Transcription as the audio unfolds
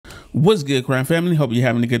What's good, crime family? Hope you're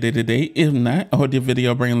having a good day today. If not, I hope your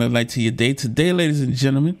video bring a little light to your day. Today, ladies and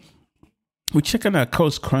gentlemen, we're checking out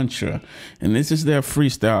Contra, and this is their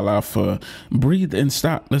freestyle out for Breathe and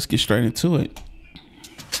Stop. Let's get straight into it.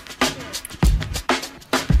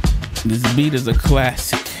 This beat is a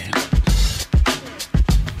classic.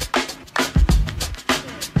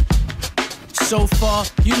 So far,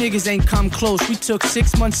 you niggas ain't come close. We took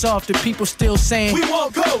 6 months off, the people still saying we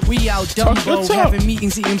won't go. We out Dumbo, having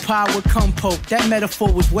meetings, eating pie with compo. That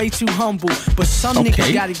metaphor was way too humble. But some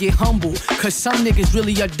niggas gotta get humble, cause some niggas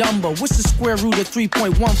really are Dumbo. What's the square root of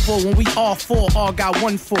 3.14 when we all four all got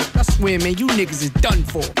 1 4? I swear, man, you niggas is done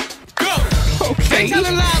for. Go! They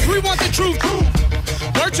telling lies, we want the truth.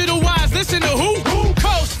 Word to the wise, listen to who?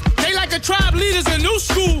 Coast. They like a tribe leaders in new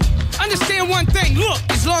school. Understand one thing, look,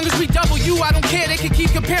 as long as we double you, I don't care. They can keep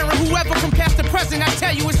comparing whoever from past to present. I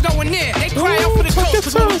tell you, it's no one near. They cry out for the coast,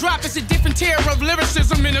 cause when we drop, it's a different tier of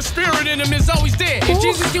lyricism, and the spirit in them is always there. If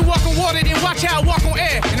Jesus can walk on water, then watch how I walk on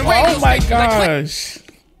air. And the radio oh my gosh.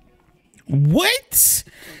 What?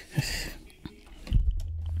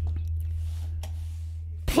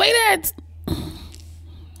 Play that.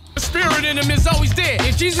 The spirit in them is always there.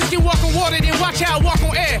 If Jesus can walk on water, then watch how I walk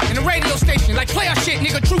on air. In the radio station, like play our shit,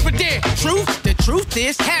 nigga, truth or dare. Truth? The truth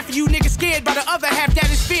is, half of you niggas scared by the other half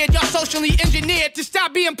that is feared. Y'all socially engineered to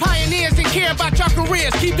stop being pioneers and care about your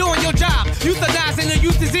careers. Keep doing your job. Euthanizing the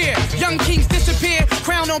youth is here. Young kings disappear.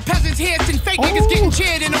 Crown on peasants' heads and fake niggas getting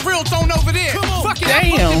cheered in the real throne over there. Fuck it,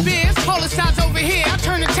 I fuck the beers. Policides over here. I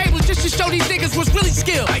turn the tables just to show these niggas was really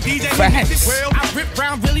skilled. Like DJ I rip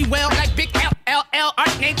round really well like Big LL.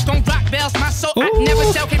 Art names gon' rock bells. My soul I never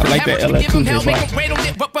sell. Came from heaven to give them hell. Make them wait on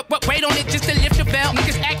it. Wait on it just to lift the bell.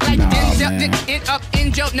 Niggas act like Denzel. End up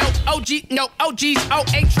in jail. No OG, no OGs. Oh,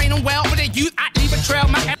 ain't train them well. For the youth, I leave a trail.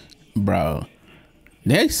 Bro,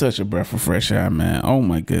 they such a breath of fresh air, man. Oh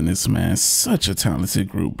my goodness, man. Such a talented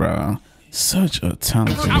group, bro. Such a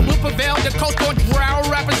talented group. I will prevail. The coast gon' drown.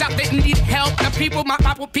 Rappers out there need help. The people, my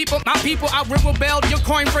people, I will rebel. Your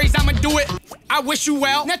coin phrase, I'ma do it. I wish you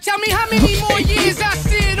well. Now tell me how many more years I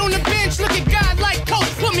sit on the bench. Look at God like coach,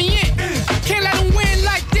 put me in. Can't let him win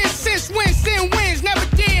like this. Since when sin wins, never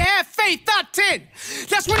did have faith. I 10.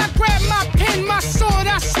 That's when I grabbed my pen, my sword.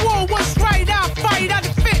 I swore what's right. I'll fight, I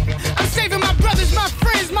defend. I'm saving my brothers, my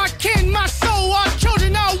friends, my kin, my soul, our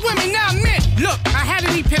children, our women, our men. Look, I had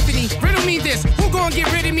an epiphany. Riddle me this. Who gonna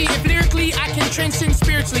get rid of me if lyrically I can transcend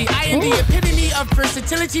spiritually? I am the epitome of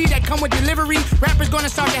versatility that come with delivery. Rappers gonna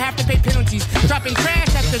start to have to pay penalties. Dropping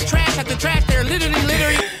trash after trash after trash. They're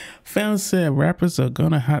literally. Fam said rappers are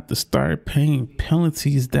gonna have to start paying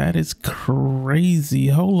penalties. That is crazy.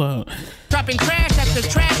 Hold up. Dropping trash after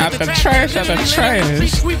trash after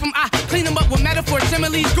trash. Sweep them, I clean them up with metaphors,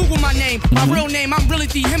 similes. Google my name, my real name. I'm really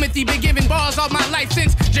Timothy. Been giving balls all my life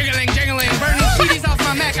since jiggling. Burning CDs off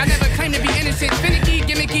my Mac. I never claim to be innocent. Finicky,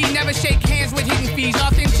 gimmicky, never shake hands with hidden fees.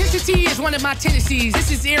 Authenticity is one of my tendencies. This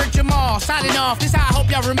is Eric Jamal signing off. This how I hope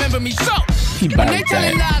y'all remember me. So when they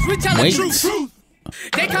telling lies, we telling truth.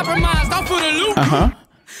 They compromised off for the loot.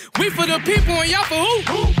 We for the people and y'all for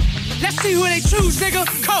who? Let's see who they choose, nigga.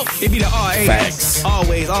 Coach. It be the R.A.S.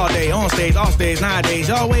 Always, all day, on stage, off stage, nowadays.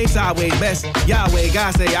 Always, sideways, best. Yahweh,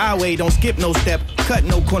 God say, I way. Don't skip no step. Cut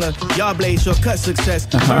no corner. Y'all blaze shortcut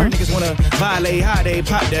success. Heard niggas wanna violate how they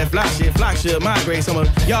pop that flock shit, migrate. Some of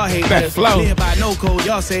y'all hate that flow. Live by no code.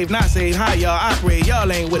 Y'all save, not save. How y'all operate.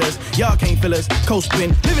 Y'all ain't with us. Y'all can't feel us. Coast spin.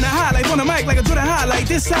 Living a high life on the mic like a Jordan highlight.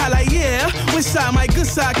 This side like, yeah. Which side, my good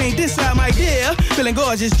side? Can't this side, my dear. Feeling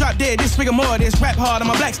gorgeous. Drop dead. This figure more. This rap hard. I'm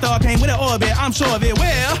a black star. With an orbit, I'm sure of it.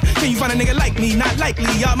 Well, can you find a nigga like me? Not likely.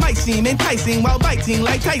 Y'all might seem enticing while biting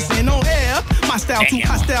like Tyson on air. My style too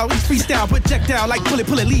hostile, it's freestyle, projectile like pull it,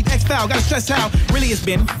 lead X-File. Gotta stress how really it's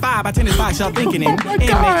been 5 by 10 is box y'all thinking in.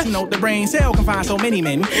 Inmates, you know, the brain cell can find so many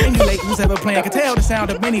men. Emulate who's ever playing can tell the sound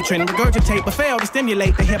of many trend. Regurgitate but fail to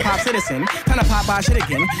stimulate the hip-hop citizen. Kinda pop by shit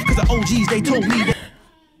again, cause the OGs they told me that.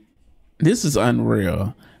 This is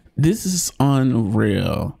unreal. This is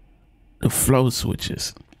unreal. The flow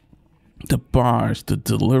switches, the bars, the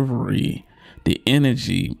delivery, the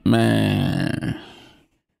energy, man.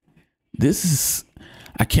 This is,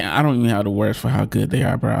 I don't even have the words for how good they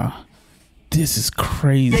are, bro. This is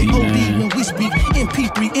crazy, man. When we speak,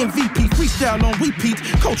 MP3, MVP, freestyle on repeat.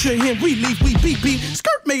 Culture in relief, we beat.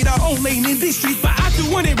 Skirt made our own lane in these streets. But I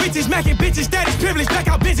do want it riches, macking bitches, status privilege,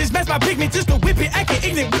 blackout business. Mess my pigment just to whip it,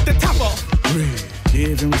 acting ignorant with the top off. Breathe,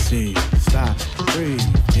 give and receive. Stop, breathe,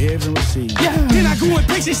 give and receive. Yeah. Then I grew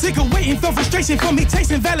impatient, sick of waiting, felt frustration from me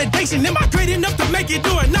chasing validation. Am I great enough to make it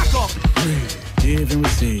do a knockoff? Breathe, give and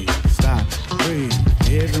receive. Stop, breathe.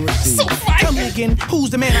 Give and receive. So tell me again, who's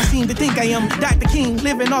the man I seem to think I am? Dr. King,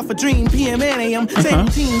 living off a dream, PM and AM. Same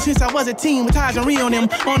routine since I was a teen with Taj and Ree on them.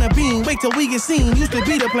 On a beam, wait till we get seen. Used to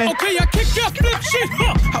be the plan. Okay, I kick your flip shit,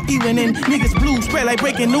 huh? How even in niggas blue, spread like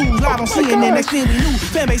breaking news. Live on CNN, next thing we knew.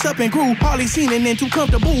 Fan base up and grew, hardly seen and then too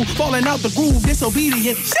comfortable. Falling out the groove,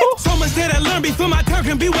 disobedient. Shit. So much that I learned before my turn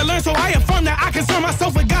can be well learned. So I affirm that I concern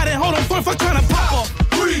myself with God and hold on for trying to pop off.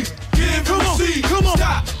 Breathe, give and receive. Come on.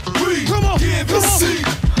 Stop, breathe, Come on. give and Come on.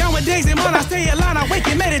 receive. Nowadays in mind I stay aligned, I wake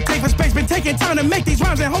and meditate for space. Been taking time to make these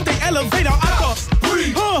rhymes and hope they elevate our thoughts.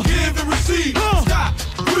 Breathe, give and receive. Stop,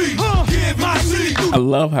 breathe, give and receive. I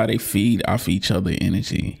love how they feed off each other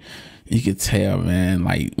energy. You can tell, man,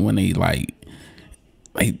 like when they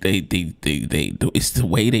they do. It's the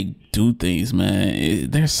way they do things, man.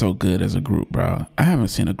 They're so good as a group, bro. I haven't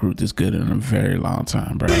seen a group this good in a very long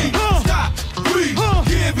time, bro. Stop, breathe,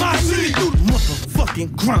 give and receive.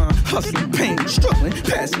 Motherfucking grind, hustling, pain, struggling,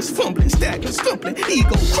 passes, fumbling, staggering, stumbling,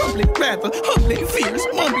 ego crumbling, rather humbling, fears,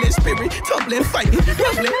 mumbling, spirit, tumbling, fighting,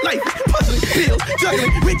 rumbling, life is puzzling, bills,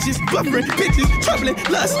 juggling, riches, buffering, bitches, troubling,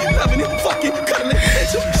 lust, loving it, fucking, cuddling,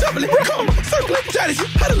 mental, shoveling, karma, circling, strategy,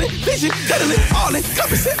 huddling, vision, cuddling, all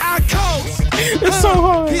encompassing our cause. It's so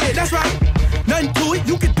hard. Yeah, that's right. Nothing to it,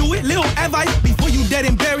 you can do it. Little advice before you dead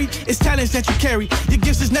and buried. It's talents that you carry. Your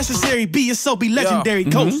gifts is necessary. Be yourself, be legendary.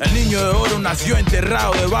 Coast. El niño de oro nació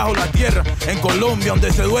enterrado debajo la tierra, en Colombia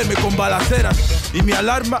donde se duerme con balaceras. Y mi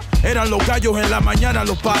alarma eran los gallos en la mañana,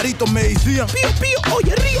 los pajaritos me decían: Pío, pío,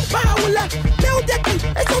 oye, río, vas a volar. Lejos de aquí,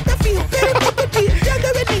 eso está fijo. Pero no te pides, ya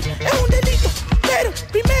de venir, es un delito. Pero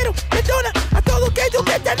primero, perdona a todos aquellos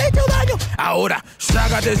que te han hecho daño. Ahora,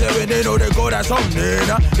 sácate ese veneno de corazón,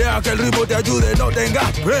 nena. Deja que el ritmo te ayude, no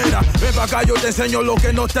tengas pena. Ven pa' acá, yo te enseño lo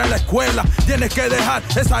que no está en la escuela. Tienes que dejar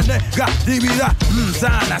esa negatividad.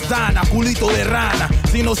 Sana, sana, culito de rana.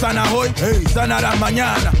 Si no sanas hoy, hey, sanarás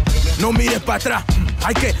mañana. No mires para atrás,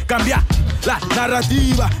 hay que cambiar la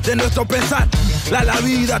narrativa de nuestro pensar. La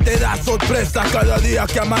vida te da sorpresa cada día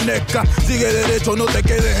que amanezca. Sigue derecho, no te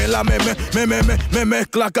quedes en la me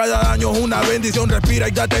mezcla. Cada año es una bendición, respira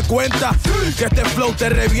y date cuenta que este flow te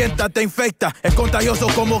revienta, te infecta. Es contagioso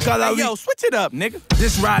como cada Yo, switch it up, nigga.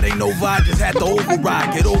 This ride ain't no vibe, just had to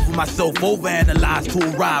override. Get over myself, overanalyze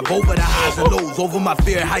to arrive. Over the highs and lows, over my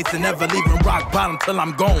fear heights and never leaving rock bottom till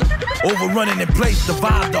I'm gone. Overrunning in place, the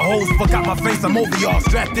vibe, the hose, fuck out my face, I'm over y'all.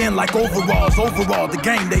 Strapped in like overalls, overall, the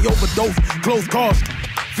game, they overdose, close calls.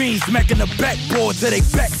 Fiends smacking the backboard till they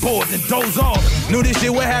backboard and doze off. Knew this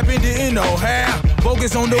shit would happen, didn't know how.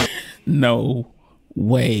 Focus on the... No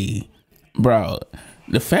way, bro.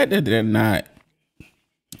 The fact that they're not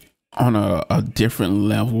on a different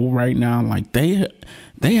level right now, like they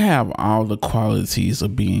have all the qualities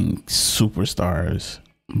of being superstars,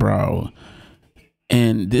 bro.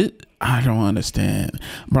 And this, I don't understand,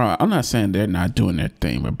 bro. I'm not saying they're not doing their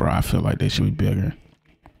thing, but bro, I feel like they should be bigger.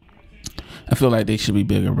 I feel like they should be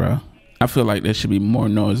bigger, bro. I feel like there should be more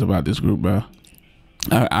noise about this group, bro.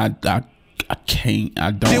 I can't.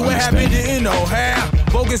 I don't see what happened, understand. didn't know how.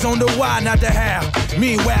 Focus on the why, not the how.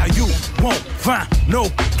 Meanwhile, you won't find no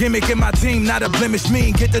gimmick in my team, not a blemish.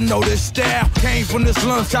 Mean, get to know this style. Came from the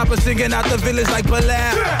slums, chopper singing out the village like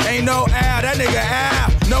Palau. Ain't no Al, that nigga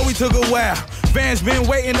Al. No, we took a while. Fans been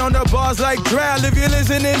waiting on the bars like trial. If you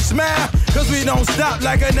listen and smile, cause we don't stop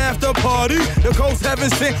like an after party. The coast heaven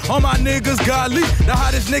sent all my niggas godly. The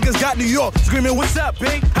hottest niggas got New York screaming, what's up,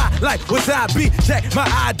 big? Hot like what's I be? Check my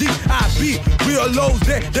ID, I be real lows,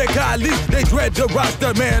 they godly. They dread the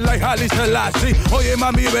roster, man, like Haile Selassie. Oye,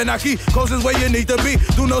 mami, ven aquí, closest where you need to be.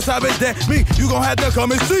 Tú no sabes de me, you gon' have to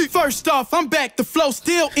come and see. First off, I'm back, the flow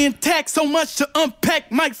still intact. So much to unpack,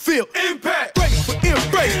 might feel Impact. brace for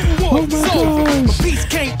embrace, war for soldiers. But peace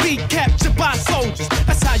can't be captured by soldiers.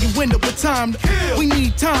 That's how you end up with time to kill. We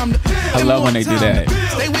need time to I love when they do that.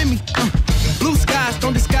 Stay with me. Blue skies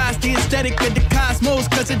don't disguise the aesthetic of the cosmos,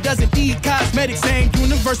 cause it doesn't need cosmetics. Ain't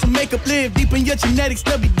universal makeup, live deep in your genetics.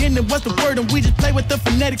 The beginning was the word, and we just play with the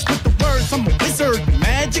phonetics with the words. I'm a wizard,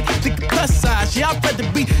 magic, think of plus size. Yeah, I'd rather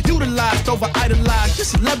be utilized over idolized. Your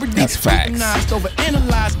celebrity That's facts. scrutinized over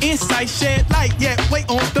analyzed. Insight, shed light, yeah, wait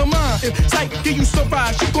on the mind. If sight give you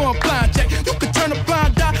surprise, you going blind check. You could turn a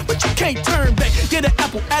blind eye, but you can't turn back. Get an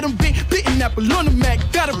apple, Adam B, bitten apple on the Mac.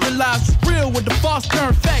 Gotta realize it's real with the false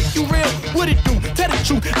turn fact. You real, what it do? Tell the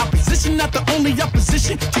truth. Opposition, not the only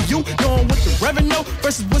opposition to you. Knowing what the revenue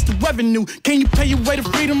versus what's the revenue. Can you pay your way to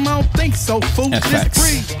freedom? I don't think so, fool. That's Just facts.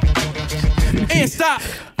 breathe and stop.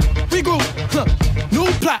 Regroup, new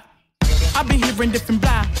plot. I've been hearing different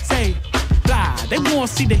blah say. fly. They wanna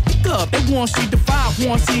see the hiccup, they wanna see the fire,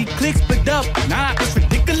 wanna see clicks split up. Nah, it's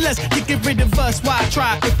ridiculous. You get rid of us, why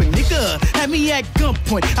try? If a nigga had me at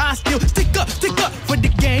gunpoint, I still stick up for the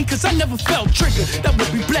game, cause I never felt triggered. That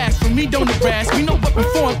would be blasphemy, don't harass me. No weapon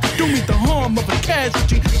form to do me the harm of a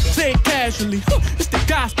casualty. Say it casually, it's the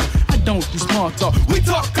gospel. I don't do small talk, we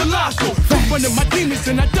talk colossal. I'm running my demons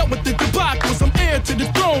and I dealt with the debacles. I'm heir to the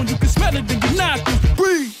throne, you can smell it in your nostrils.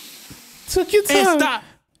 Breathe. Took your time. And stop.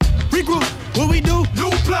 Regroup. What we do? New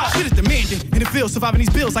plot. Shit is demanding. In the field, surviving these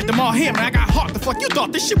bills like the mall here. Man, I got heart. The fuck you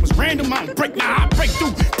thought this shit was random? I don't break. Nah, I break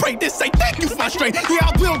through. Pray this, say thank you for my strength. Yeah,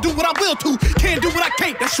 I will do what I will to. Can't do what I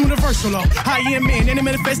can't. That's universal law. I am man in a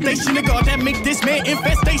manifestation of God that make this man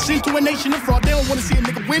infestation to a nation of fraud. They don't wanna see a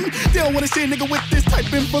nigga win. They don't wanna see a nigga with this type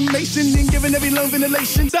of information and giving every love and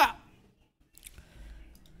elation. Stop.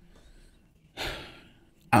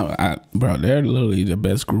 Bro, they're literally the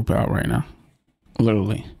best group out right now.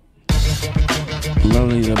 Literally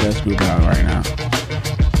the best group out right now.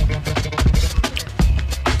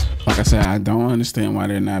 Like I said, I don't understand why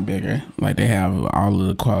they're not bigger. Like, they have all of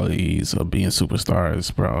the qualities of being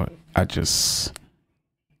superstars, bro. I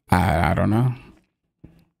don't know.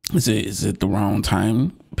 Is it the wrong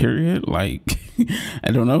time period? Like,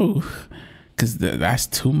 I don't know, because that's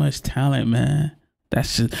too much talent, man.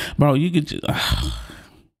 That's just, bro. You could just,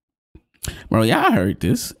 bro. Y'all heard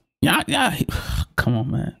this? Y'all. Come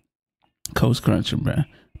on, man. Coach Contra, bro.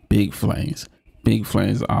 Big flames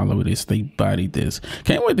all over this. They bodied this.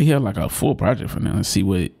 Can't wait to hear like a full project from them and see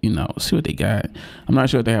what they got. I'm not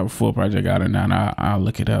sure if they have a full project out or not. I'll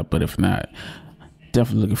look it up, but if not,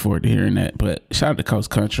 definitely looking forward to hearing that. But shout out to Coach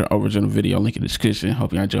Contra. Original video link in the description.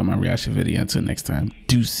 Hope y'all enjoy my reaction video. Until next time,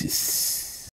 deuces.